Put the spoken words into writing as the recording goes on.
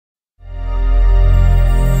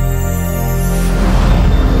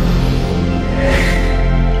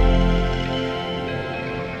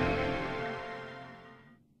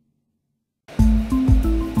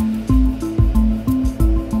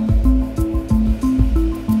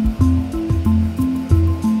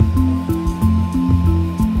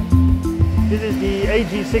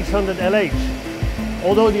AG600LH.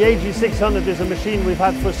 Although the AG600 is a machine we've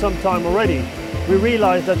had for some time already, we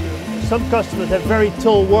realized that some customers have very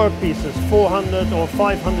tall workpieces, 400 or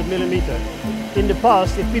 500 millimeter. In the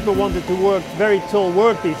past, if people wanted to work very tall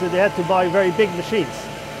workpieces, they had to buy very big machines,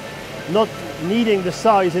 not needing the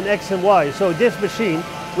size in X and Y. So this machine,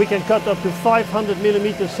 we can cut up to 500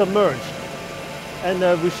 millimeters submerged.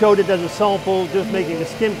 And we showed it as a sample, just making a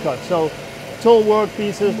skim cut. So tall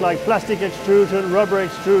workpieces like plastic extrusion, rubber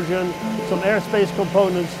extrusion, some airspace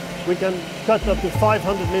components, we can cut up to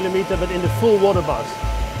 500 millimeter, but in the full water bath.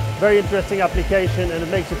 Very interesting application, and it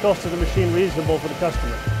makes the cost of the machine reasonable for the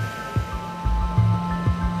customer.